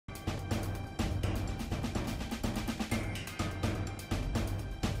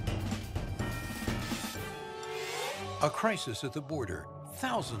A crisis at the border.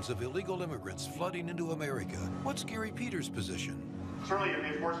 Thousands of illegal immigrants flooding into America. What's Gary Peters' position? Certainly,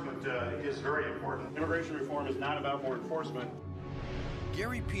 enforcement is very important. Immigration reform is not about more enforcement.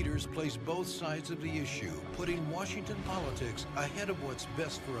 Gary Peters plays both sides of the issue, putting Washington politics ahead of what's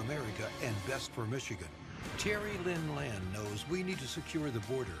best for America and best for Michigan. Terry Lynn Land knows we need to secure the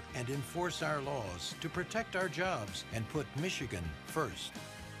border and enforce our laws to protect our jobs and put Michigan first.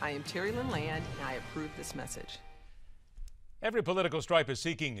 I am Terry Lynn Land, and I approve this message. Every political stripe is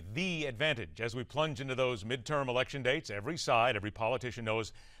seeking the advantage. As we plunge into those midterm election dates, every side, every politician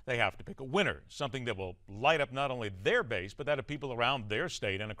knows they have to pick a winner, something that will light up not only their base, but that of people around their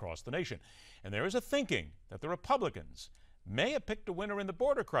state and across the nation. And there is a thinking that the Republicans may have picked a winner in the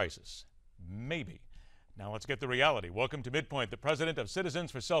border crisis. Maybe. Now let's get the reality. Welcome to MidPoint. The president of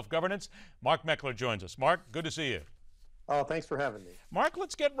Citizens for Self-Governance, Mark Meckler, joins us. Mark, good to see you. Oh, thanks for having me. Mark,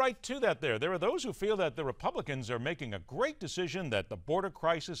 let's get right to that there. There are those who feel that the Republicans are making a great decision, that the border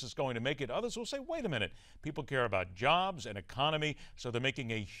crisis is going to make it. Others will say, wait a minute, people care about jobs and economy, so they're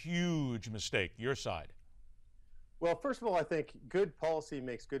making a huge mistake. Your side. Well, first of all, I think good policy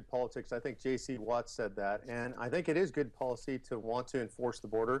makes good politics. I think J.C. Watts said that, and I think it is good policy to want to enforce the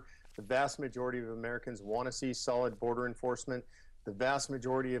border. The vast majority of Americans want to see solid border enforcement. The vast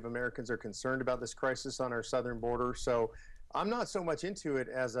majority of Americans are concerned about this crisis on our southern border. So I'm not so much into it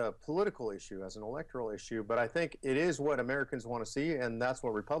as a political issue, as an electoral issue, but I think it is what Americans want to see, and that's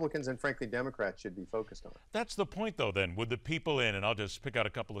what Republicans and, frankly, Democrats should be focused on. That's the point, though, then, with the people in, and I'll just pick out a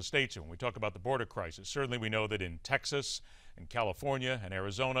couple of states here when we talk about the border crisis. Certainly we know that in Texas and California and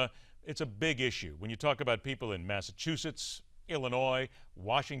Arizona, it's a big issue. When you talk about people in Massachusetts, Illinois,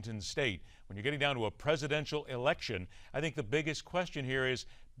 Washington State, when you're getting down to a presidential election, I think the biggest question here is,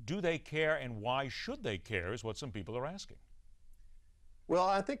 do they care, and why should they care, is what some people are asking. Well,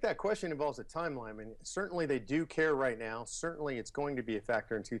 I think that question involves a timeline. I mean, certainly they do care right now. Certainly it's going to be a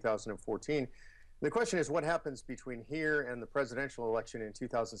factor in 2014. The question is, what happens between here and the presidential election in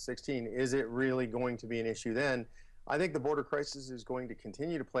 2016? Is it really going to be an issue then? I think the border crisis is going to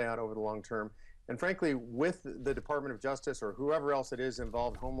continue to play out over the long term. And frankly, with the Department of Justice or whoever else it is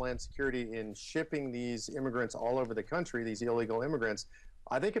involved, Homeland Security, in shipping these immigrants all over the country, these illegal immigrants,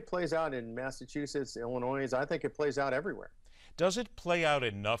 I think it plays out in Massachusetts, Illinois. I think it plays out everywhere. Does it play out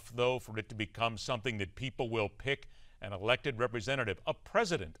enough, though, for it to become something that people will pick an elected representative, a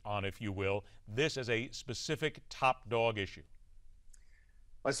president on, if you will, this as a specific top dog issue?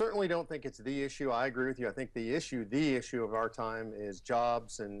 I certainly don't think it's the issue. I agree with you. I think the issue of our time is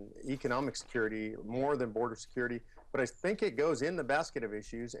jobs and economic security more than border security. But I think it goes in the basket of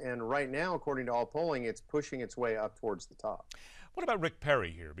issues. And right now, according to all polling, it's pushing its way up towards the top. What about Rick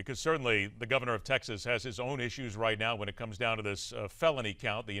Perry here? Because certainly the governor of Texas has his own issues right now when it comes down to this felony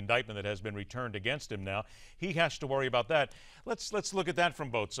count, the indictment that has been returned against him now. He has to worry about that. Let's look at that from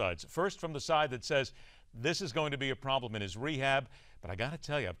both sides. First, from the side that says this is going to be a problem in his rehab. But I got to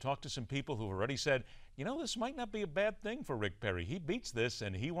tell you, I've talked to some people who have already said, you know, this might not be a bad thing for Rick Perry. He beats this,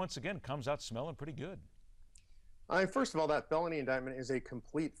 and he once again comes out smelling pretty good. First of all, that felony indictment is a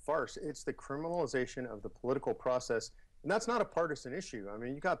complete farce. It's the criminalization of the political process, and that's not a partisan issue. I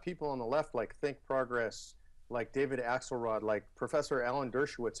mean, you got people on the left like Think Progress, like David Axelrod, like Professor Alan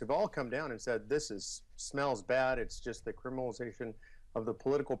Dershowitz, who've all come down and said this smells bad. It's just the criminalization of the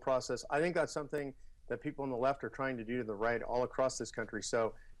political process. I think that's something that people on the left are trying to do to the right all across this country.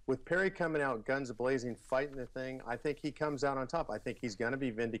 So with Perry coming out guns blazing, fighting the thing, I think he comes out on top. I think he's going to be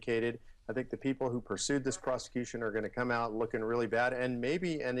vindicated. I think the people who pursued this prosecution are going to come out looking really bad and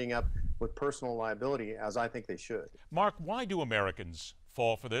maybe ending up with personal liability, as I think they should. Mark, why do Americans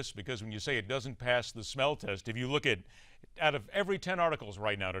fall for this? Because when you say it doesn't pass the smell test, if you look at out of every 10 articles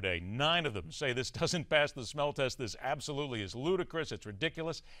right now today, 9 of them say this doesn't pass the smell test. This absolutely is ludicrous. It's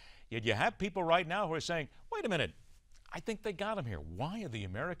ridiculous. Yet you have people right now who are saying, wait a minute, I think they got him here. Why are the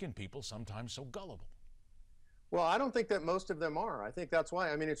American people sometimes so gullible? Well, I don't think that most of them are. I think that's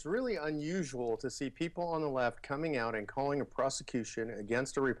why. I mean, it's really unusual to see people on the left coming out and calling a prosecution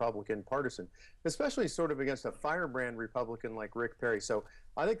against a Republican partisan, especially sort of against a firebrand Republican like Rick Perry. So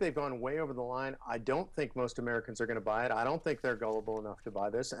I think they've gone way over the line. I don't think most Americans are going to buy it. I don't think they're gullible enough to buy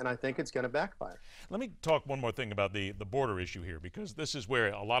this, and I think it's going to backfire. Let me talk one more thing about the border issue here, because this is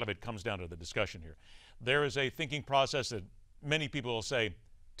where a lot of it comes down to the discussion here. There is a thinking process that many people will say,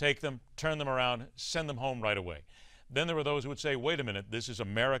 take them, turn them around, send them home right away. Then there are those who would say, wait a minute, this is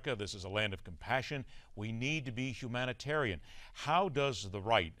America, this is a land of compassion, we need to be humanitarian. How does the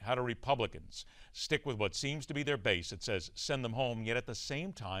right, how do Republicans stick with what seems to be their base that says send them home, yet at the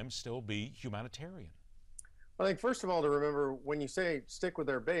same time still be humanitarian? I think, first of all, to remember when you say stick with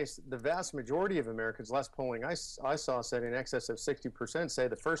their base, the vast majority of Americans, last polling I saw said in excess of 60% say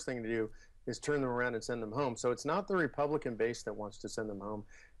the first thing to do is turn them around and send them home. So it's not the Republican base that wants to send them home.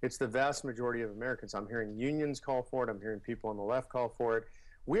 It's the vast majority of Americans. I'm hearing unions call for it. I'm hearing people on the left call for it.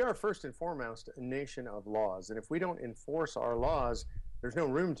 We are first and foremost a nation of laws. And if we don't enforce our laws, there's no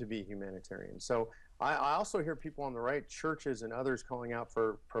room to be humanitarian. So I also hear people on the right, churches and others, calling out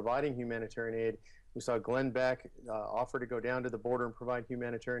for providing humanitarian aid. We saw Glenn Beck offer to go down to the border and provide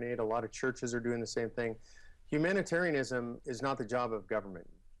humanitarian aid. A lot of churches are doing the same thing. Humanitarianism is not the job of government.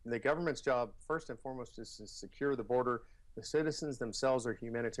 The government's job, first and foremost, is to secure the border. The citizens themselves are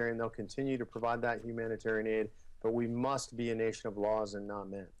humanitarian. They'll continue to provide that humanitarian aid, but we must be a nation of laws and not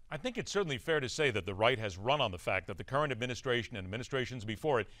men. I think it's certainly fair to say that the right has run on the fact that the current administration and administrations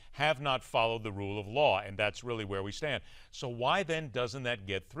before it have not followed the rule of law, and that's really where we stand. So why then doesn't that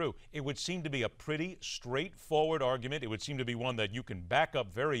get through? It would seem to be a pretty straightforward argument. It would seem to be one that you can back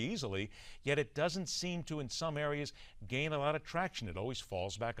up very easily, yet it doesn't seem to, in some areas, gain a lot of traction. It always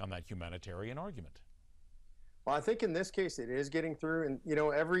falls back on that humanitarian argument. Well, I think in this case it is getting through, and you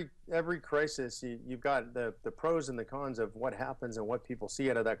know, every crisis you've got the pros and the cons of what happens and what people see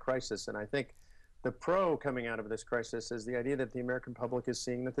out of that crisis. And I think the pro coming out of this crisis is the idea that the American public is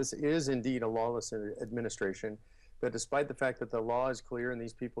seeing that this is indeed a lawless administration, that despite the fact that the law is clear and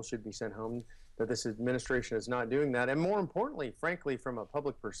these people should be sent home, that this administration is not doing that. And more importantly, frankly, from a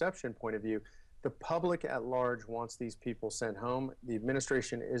public perception point of view, the public at large wants these people sent home. The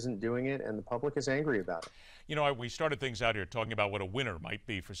administration isn't doing it, and the public is angry about it. You know, we started things out here talking about what a winner might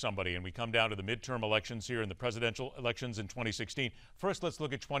be for somebody, and we come down to the midterm elections here and the presidential elections in 2016. First, let's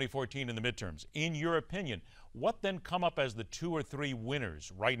look at 2014 and the midterms. In your opinion, what then come up as the 2 or 3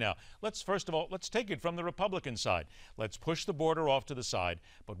 winners right now? First of all, let's take it from the Republican side. Let's push the border off to the side,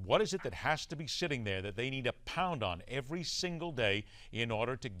 but what is it that has to be sitting there that they need to pound on every single day in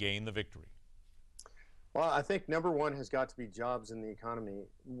order to gain the victory? Well, I think number one has got to be jobs in the economy.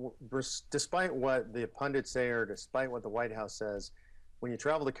 Despite what the pundits say or despite what the White House says, when you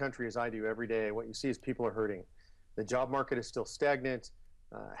travel the country as I do every day, what you see is people are hurting. The job market is still stagnant.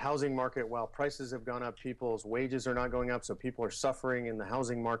 Housing market, while prices have gone up, people's wages are not going up, so people are suffering in the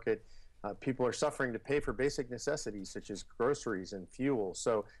housing market. People are suffering to pay for basic necessities such as groceries and fuel.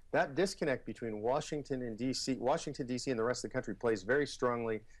 So that disconnect between Washington, D.C. and the rest of the country plays very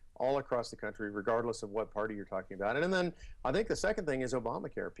strongly all across the country, regardless of what party you're talking about. And then I think the second thing is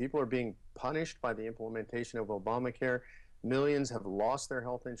Obamacare. People are being punished by the implementation of Obamacare. Millions have lost their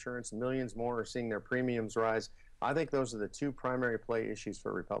health insurance. Millions more are seeing their premiums rise. I think those are the 2 primary play issues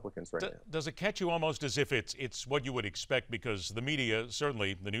for Republicans right now. Does it catch you almost as if it's what you would expect, because the media,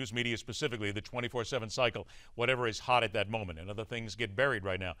 certainly the news media specifically, the 24/7 cycle, whatever is hot at that moment, and other things get buried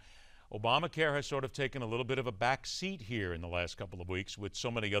right now. Obamacare has sort of taken a little bit of a back seat here in the last couple of weeks with so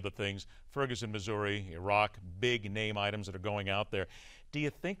many other things, Ferguson, Missouri, Iraq, big name items that are going out there. Do you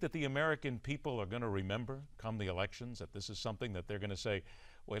think that the American people are going to remember come the elections that this is something that they're going to say,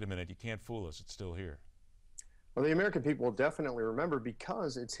 wait a minute, you can't fool us, it's still here? Well, the American people will definitely remember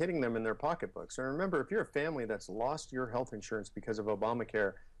because it's hitting them in their pocketbooks. And remember, if you're a family that's lost your health insurance because of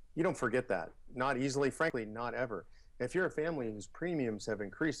Obamacare, you don't forget that. Not easily, frankly, not ever. If you're a family whose premiums have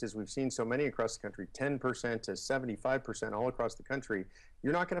increased, as we've seen so many across the country, 10% to 75% all across the country,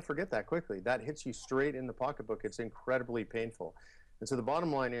 you're not going to forget that quickly. That hits you straight in the pocketbook. It's incredibly painful. And so the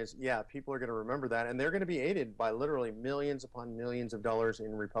bottom line is, yeah, people are going to remember that, and they're going to be aided by literally millions upon millions of dollars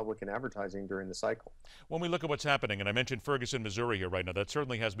in Republican advertising during the cycle. When we look at what's happening, and I mentioned Ferguson, Missouri here right now, that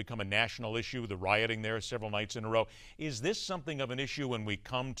certainly has become a national issue, the rioting there several nights in a row. Is this something of an issue when we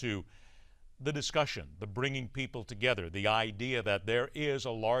come to the discussion, the bringing people together, the idea that there is a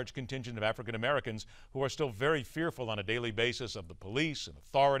large contingent of African Americans who are still very fearful on a daily basis of the police and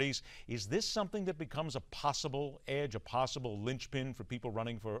authorities? Is this something that becomes a possible edge, a possible linchpin for people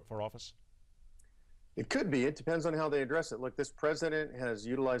running for office? It could be. It depends on how they address it. Look, this president has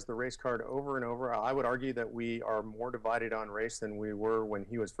utilized the race card over and over. I would argue that we are more divided on race than we were when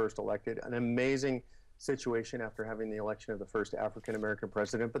he was first elected. An amazing situation after having the election of the first African-American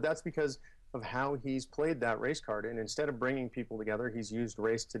president, but that's because of how he's played that race card. And instead of bringing people together, he's used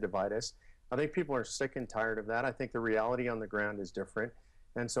race to divide us. I think people are sick and tired of that. I think the reality on the ground is different.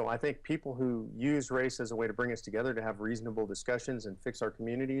 And so I think people who use race as a way to bring us together to have reasonable discussions and fix our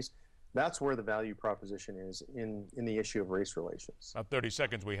communities, that's where the value proposition is in the issue of race relations. About 30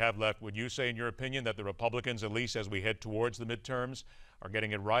 seconds we have left. Would you say, in your opinion, that the Republicans, at least as we head towards the midterms, are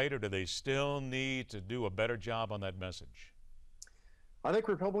getting it right, or do they still need to do a better job on that message? I think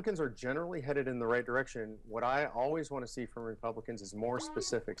Republicans are generally headed in the right direction. What I always want to see from Republicans is more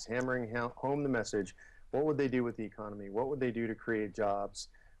specifics, hammering home the message. What would they do with the economy? What would they do to create jobs?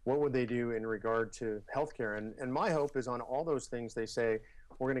 What would they do in regard to healthcare? And my hope is on all those things they say,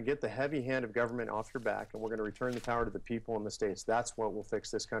 we're going to get the heavy hand of government off your back, and we're going to return the power to the people in the states. That's what will fix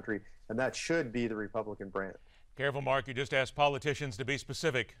this country, and that should be the Republican brand. Careful, Mark. You just asked politicians to be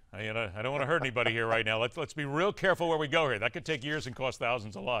specific. I don't want to hurt anybody here right now. Let's be real careful where we go here. That could take years and cost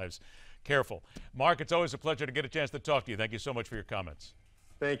thousands of lives. Careful. Mark, it's always a pleasure to get a chance to talk to you. Thank you so much for your comments.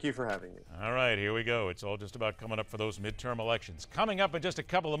 Thank you for having me. All right, here we go. It's all just about coming up for those midterm elections. Coming up in just a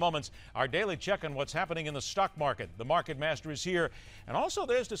couple of moments, our daily check on what's happening in the stock market. The market master is here. And also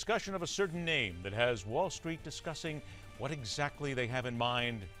there's discussion of a certain name that has Wall Street discussing what exactly they have in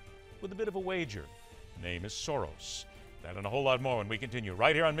mind with a bit of a wager. The name is Soros. That and a whole lot more when we continue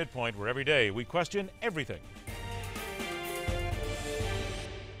right here on MidPoint, where every day we question everything.